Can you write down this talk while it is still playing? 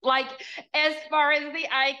like as far as the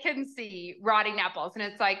eye can see, rotting apples. And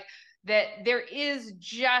it's like that there is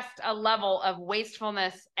just a level of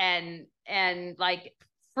wastefulness and like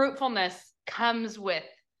fruitfulness comes with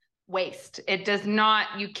waste. It does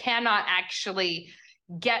not, you cannot actually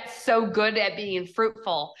get so good at being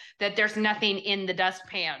fruitful that there's nothing in the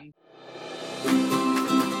dustpan.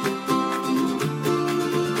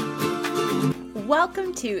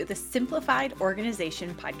 Welcome to the Simplified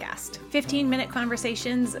Organization Podcast, 15-minute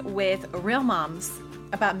conversations with real moms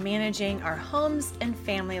about managing our homes and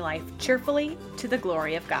family life cheerfully to the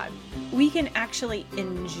glory of God. We can actually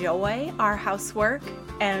enjoy our housework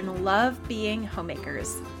and love being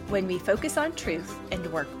homemakers when we focus on truth and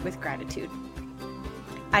work with gratitude.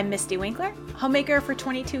 I'm Misty Winkler, homemaker for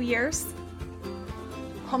 22 years,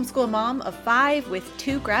 homeschool mom of 5 with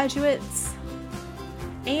 2 graduates,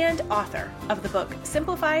 and author of the book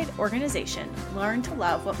Simplified Organization, Learn to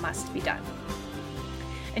Love What Must Be Done.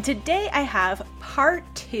 And today I have part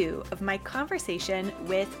 2 of my conversation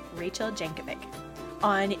with Rachel Jankovic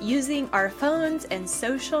on using our phones and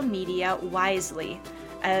social media wisely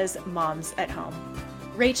as moms at home.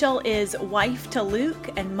 Rachel is wife to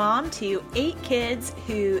Luke and mom to 8 kids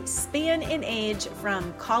who span in age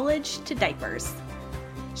from college to diapers.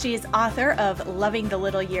 She is author of Loving the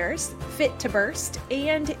Little Years, Fit to Burst,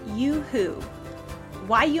 and You Who,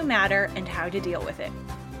 Why You Matter and How to Deal with It.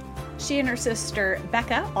 She and her sister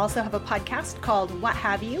Becca also have a podcast called What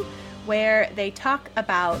Have You, where they talk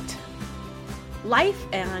about life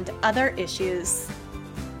and other issues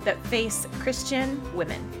that face Christian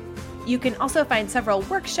women. You can also find several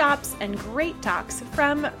workshops and great talks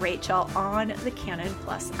from Rachel on the Canon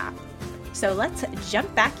Plus app. So let's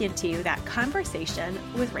jump back into that conversation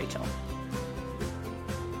with Rachel.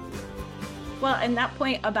 Well, and that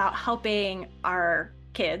point about helping our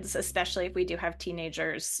kids, especially if we do have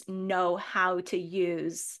teenagers, know how to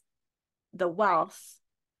use the wealth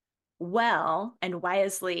well and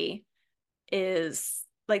wisely is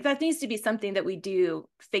like, that needs to be something that we do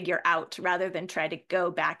figure out rather than try to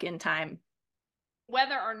go back in time.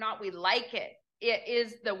 Whether or not we like it, it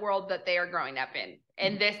is the world that they are growing up in.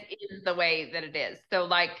 And this is the way that it is. So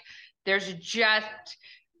like, there's just,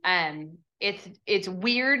 it's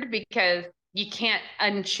weird because you can't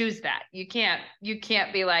unchoose that. You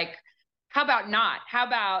can't be like, how about not? How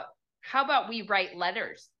about we write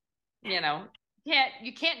letters? You know,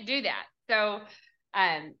 you can't do that. So,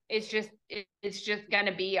 it's just going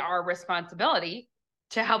to be our responsibility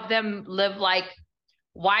to help them live like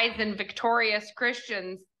wise and victorious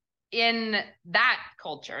Christians in that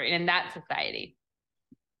culture, in that society.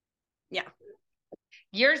 Yeah.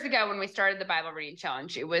 Years ago when we started the Bible reading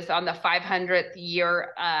challenge, it was on the 500th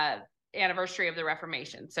year anniversary of the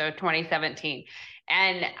Reformation, so 2017.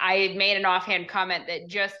 And I made an offhand comment that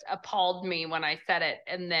just appalled me when I said it,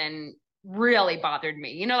 and then really bothered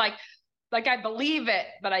me. You know, like I believe it,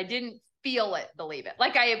 but I didn't believe it.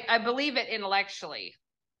 Like I believe it intellectually,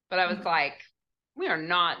 but I was like, we are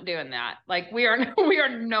not doing that. Like we are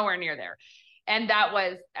nowhere near there. And that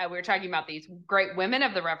was, we were talking about these great women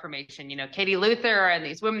of the Reformation, you know, Katie Luther and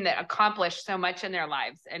these women that accomplished so much in their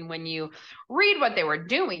lives. And when you read what they were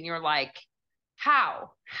doing, you're like,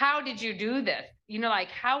 how did you do this? You know,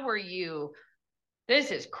 like, how were you?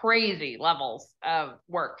 This is crazy levels of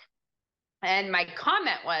work. And my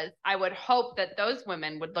comment was, I would hope that those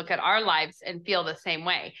women would look at our lives and feel the same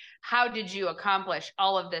way. How did you accomplish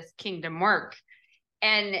all of this kingdom work?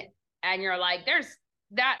 And you're like,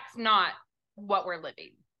 that's not what we're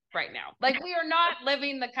living right now. Like, we are not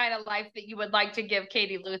living the kind of life that you would like to give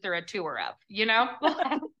Katie Luther a tour of, you know?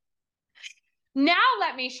 Now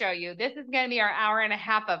let me show you. This is going to be our hour and a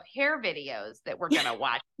half of hair videos that we're going to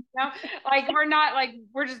watch. You know? Like,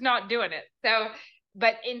 we're just not doing it. So,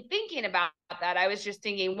 but in thinking about that, I was just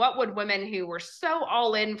thinking, what would women who were so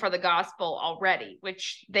all in for the gospel already,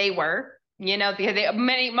 which they were, you know,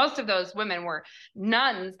 most of those women were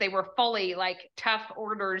nuns. They were fully like tough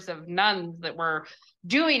orders of nuns that were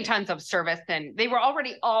doing tons of service, and they were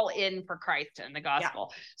already all in for Christ and the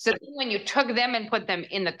gospel. Yeah. So when you took them and put them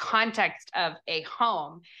in the context of a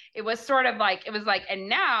home, it was sort of like, and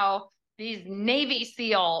now these Navy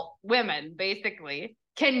SEAL women basically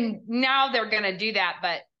they're going to do that,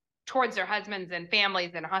 but towards their husbands and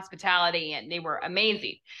families and hospitality. And they were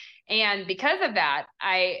amazing. And because of that,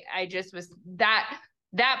 I just was that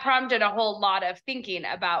prompted a whole lot of thinking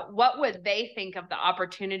about what would they think of the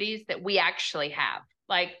opportunities that we actually have.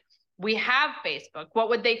 Like, we have Facebook. What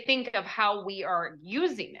would they think of how we are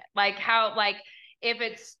using it? Like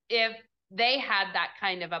if they had that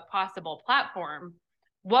kind of a possible platform,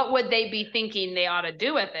 what would they be thinking they ought to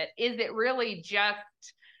do with it? Is it really just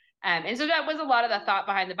And so that was a lot of the thought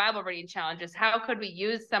behind the Bible reading challenge, is how could we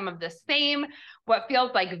use some of the same, what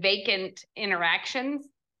feels like vacant interactions,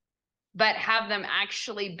 but have them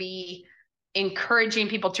actually be encouraging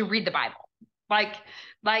people to read the Bible.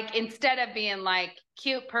 Like instead of being like,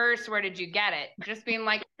 cute purse, where did you get it? Just being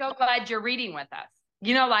like, so glad you're reading with us.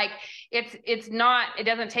 Like it's not, it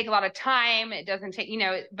doesn't take a lot of time. It doesn't take,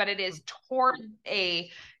 but it is toward a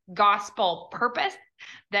gospel purpose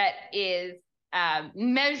that is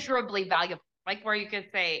measurably valuable. Like where you could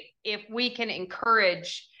say, if we can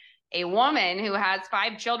encourage a woman who has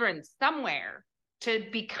 5 children somewhere to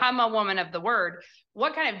become a woman of the word,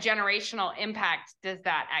 what kind of generational impact does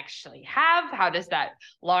that actually have? How does that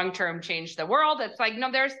long-term change the world? It's like,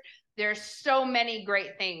 no, there's so many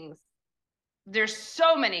great things. There's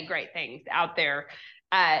so many great things out there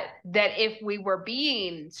that if we were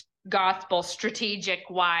being gospel strategic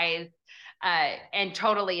wise and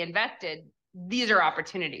totally invested, these are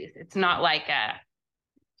opportunities. It's not like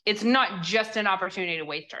it's not just an opportunity to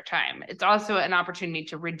waste our time. It's also an opportunity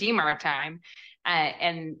to redeem our time.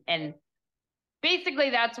 And basically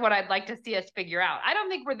that's what I'd like to see us figure out. I don't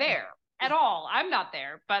think we're there at all. I'm not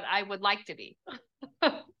there, but I would like to be.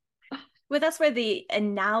 Well, that's where the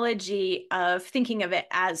analogy of thinking of it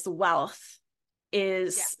as wealth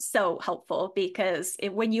is so helpful, because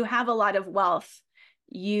when you have a lot of wealth,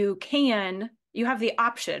 you have the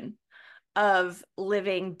option of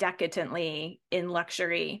living decadently in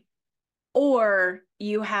luxury, or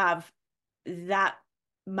you have that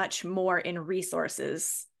much more in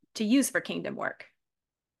resources to use for kingdom work.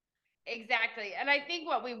 Exactly. And I think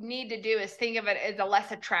what we need to do is think of it as a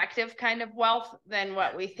less attractive kind of wealth than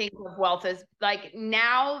what we think of wealth as. Like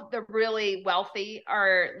now the really wealthy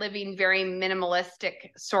are living very minimalistic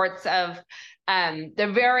sorts of,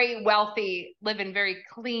 the very wealthy live in very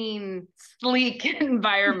clean, sleek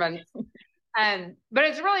environments. But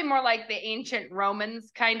it's really more like the ancient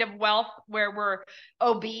Romans kind of wealth, where we're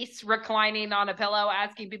obese, reclining on a pillow,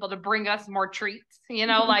 asking people to bring us more treats,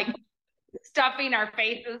 like stuffing our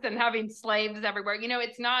faces and having slaves everywhere.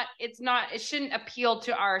 It shouldn't appeal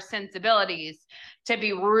to our sensibilities to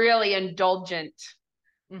be really indulgent,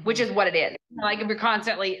 which is what it is. Like if we're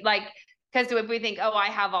constantly like, because if we think, oh, I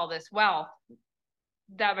have all this wealth,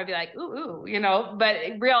 that might be like, ooh, but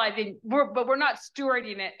realizing we're not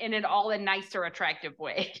stewarding it in an all a nicer, attractive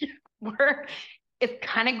way. It's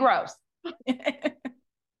kind of gross.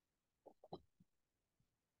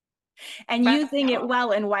 And using it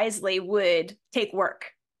well and wisely would take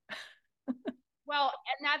work. Well,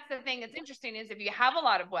 and that's the thing that's interesting, is if you have a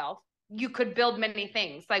lot of wealth, you could build many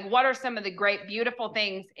things. Like what are some of the great, beautiful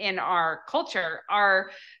things in our culture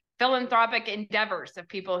are philanthropic endeavors of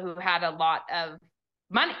people who had a lot of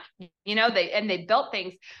money, they built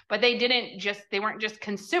things, but they weren't just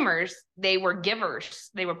consumers, they were givers.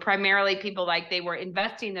 They were primarily people, like they were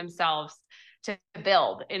investing themselves to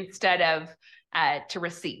build instead of to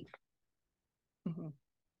receive.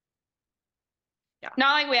 Yeah.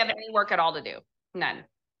 Not like we have any work at all to do. None.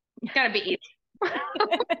 It's gonna be easy.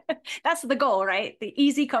 That's the goal, right? The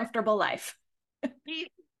easy, comfortable life.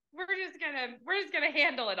 We're just gonna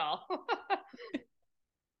handle it all.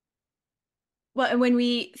 Well, and when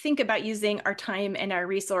we think about using our time and our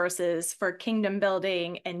resources for kingdom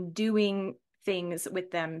building and doing things with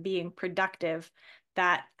them, being productive,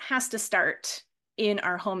 that has to start in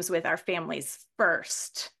our homes with our families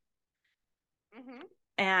first.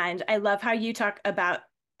 And I love how you talk about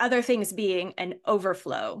other things being an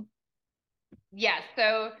overflow. Yes.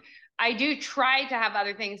 So I do try to have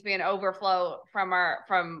other things be an overflow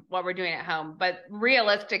from what we're doing at home. But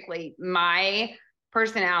realistically, my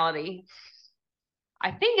personality,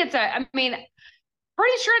 I think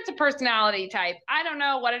pretty sure it's a personality type. I don't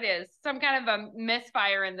know what it is. Some kind of a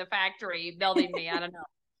misfire in the factory building me. I don't know.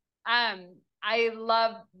 I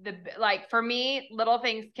love for me, little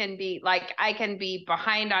things can be like, I can be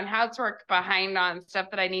behind on housework, behind on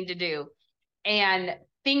stuff that I need to do. And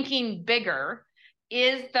thinking bigger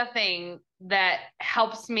is the thing that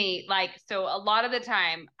helps me. So a lot of the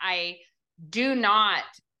time I would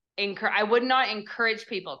not encourage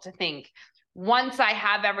people to think, once I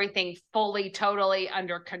have everything fully, totally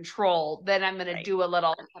under control, then I'm going to do a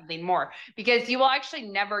little something more, because you will actually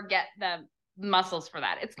never get the muscles for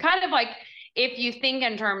that. It's kind of like, if you think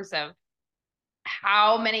in terms of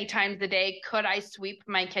how many times a day could I sweep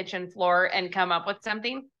my kitchen floor and come up with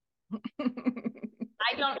something?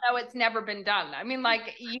 I don't know it's never been done. I mean,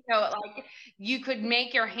 like, like you could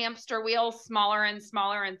make your hamster wheel smaller and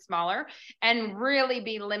smaller and smaller and really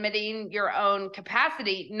be limiting your own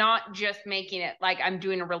capacity, not just making it like I'm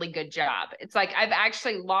doing a really good job. It's like I've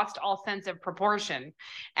actually lost all sense of proportion,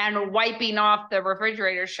 and wiping off the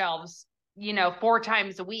refrigerator shelves, 4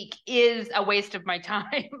 times a week is a waste of my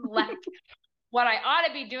time. Like, what I ought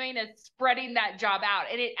to be doing is spreading that job out.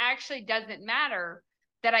 And it actually doesn't matter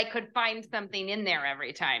that I could find something in there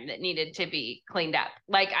every time that needed to be cleaned up.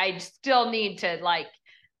 Like, I still need to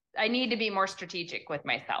I need to be more strategic with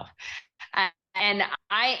myself. And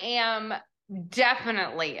I am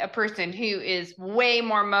definitely a person who is way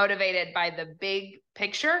more motivated by the big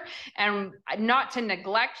picture, and not to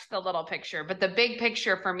neglect the little picture, but the big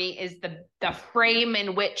picture for me is the frame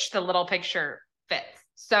in which the little picture fits.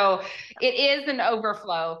 So it is an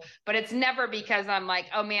overflow, but it's never because I'm like,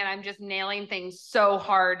 oh man, I'm just nailing things so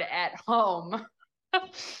hard at home.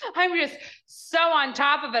 I'm just so on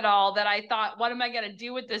top of it all that I thought, what am I going to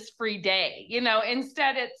do with this free day?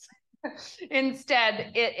 Instead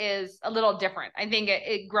it is a little different. I think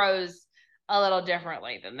it grows a little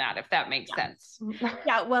differently than that, if that makes sense.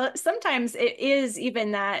 Yeah. Well, sometimes it is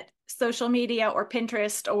even that social media or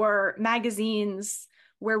Pinterest or magazines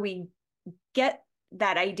where we get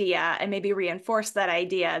that idea and maybe reinforce that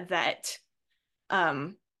idea that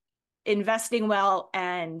investing well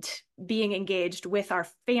and being engaged with our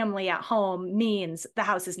family at home means the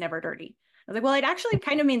house is never dirty. I was like, well, it actually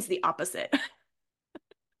kind of means the opposite.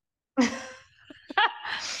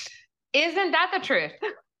 Isn't that the truth?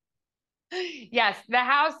 Yes, the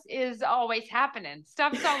house is always happening.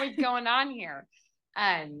 Stuff's always going on here.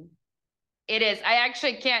 It is. I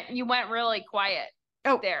actually can't. You went really quiet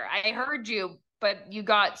there. I heard you, but you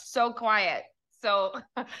got so quiet. So,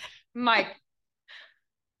 Mike.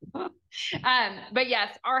 But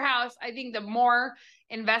yes, our house, I think the more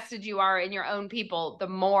invested you are in your own people, the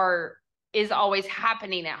more is always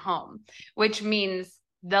happening at home, which means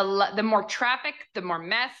the more traffic, the more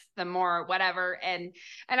mess, the more whatever. And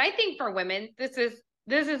I think for women, this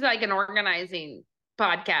is like an organizing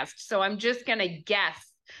podcast. So I'm just going to guess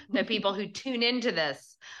the people who tune into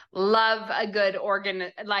this love a good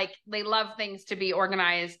they love things to be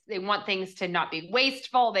organized. They want things to not be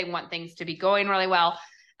wasteful. They want things to be going really well.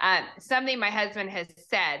 Something my husband has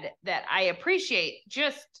said that I appreciate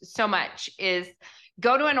just so much is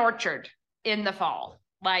go to an orchard in the fall,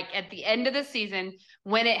 like at the end of the season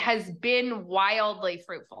when it has been wildly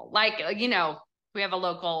fruitful. Like, we have a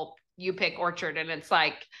local U-Pick orchard, and it's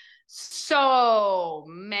like so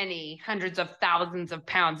many hundreds of thousands of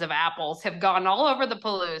pounds of apples have gone all over the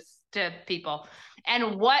Palouse to people.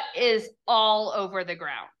 And what is all over the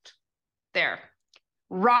ground there?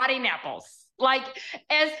 Rotting apples. Like,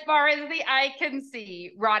 as far as the eye can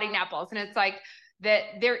see, rotting apples. And it's like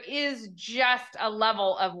that there is just a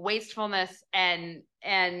level of wastefulness and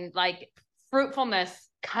like fruitfulness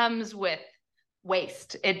comes with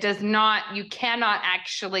waste. It does not, you cannot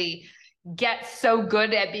actually get so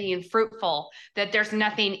good at being fruitful that there's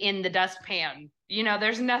nothing in the dustpan.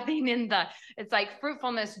 There's nothing it's like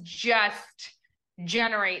fruitfulness just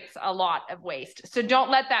generates a lot of waste. So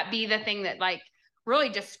don't let that be the thing that like really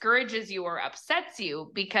discourages you or upsets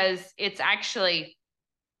you, because it's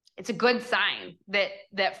a good sign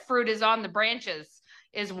that fruit is on the branches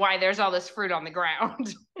is why there's all this fruit on the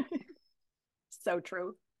ground. So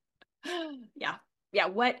true. Yeah. Yeah.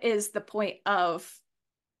 What is the point of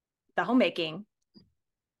the homemaking?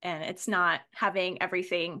 And it's not having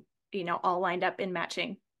everything, all lined up in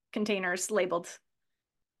matching containers labeled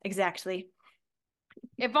exactly.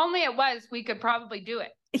 If only it was, we could probably do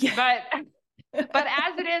it. Yeah. But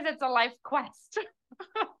as it is, it's a life quest.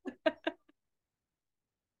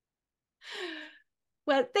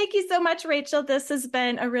 Well, thank you so much, Rachel. This has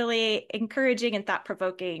been a really encouraging and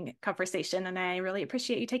thought-provoking conversation, and I really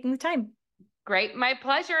appreciate you taking the time. Great. My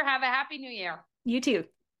pleasure. Have a happy new year. You too.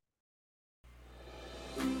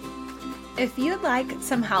 If you'd like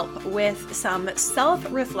some help with some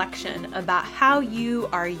self-reflection about how you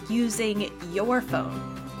are using your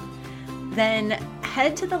phone, then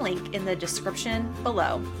head to the link in the description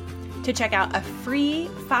below to check out a free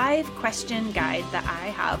 5-question guide that I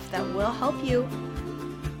have that will help you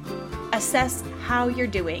assess how you're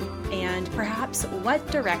doing and perhaps what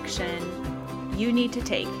direction you need to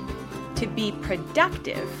take to be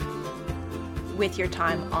productive with your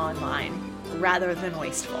time online rather than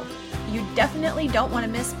wasteful. You definitely don't want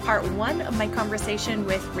to miss part 1 of my conversation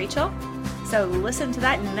with Rachel. So listen to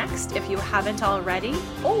that next if you haven't already,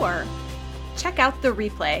 or check out the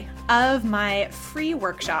replay of my free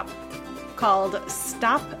workshop called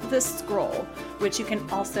Stop the Scroll, which you can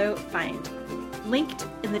also find linked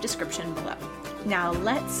in the description below. Now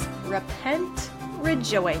let's repent,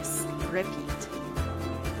 rejoice, repeat.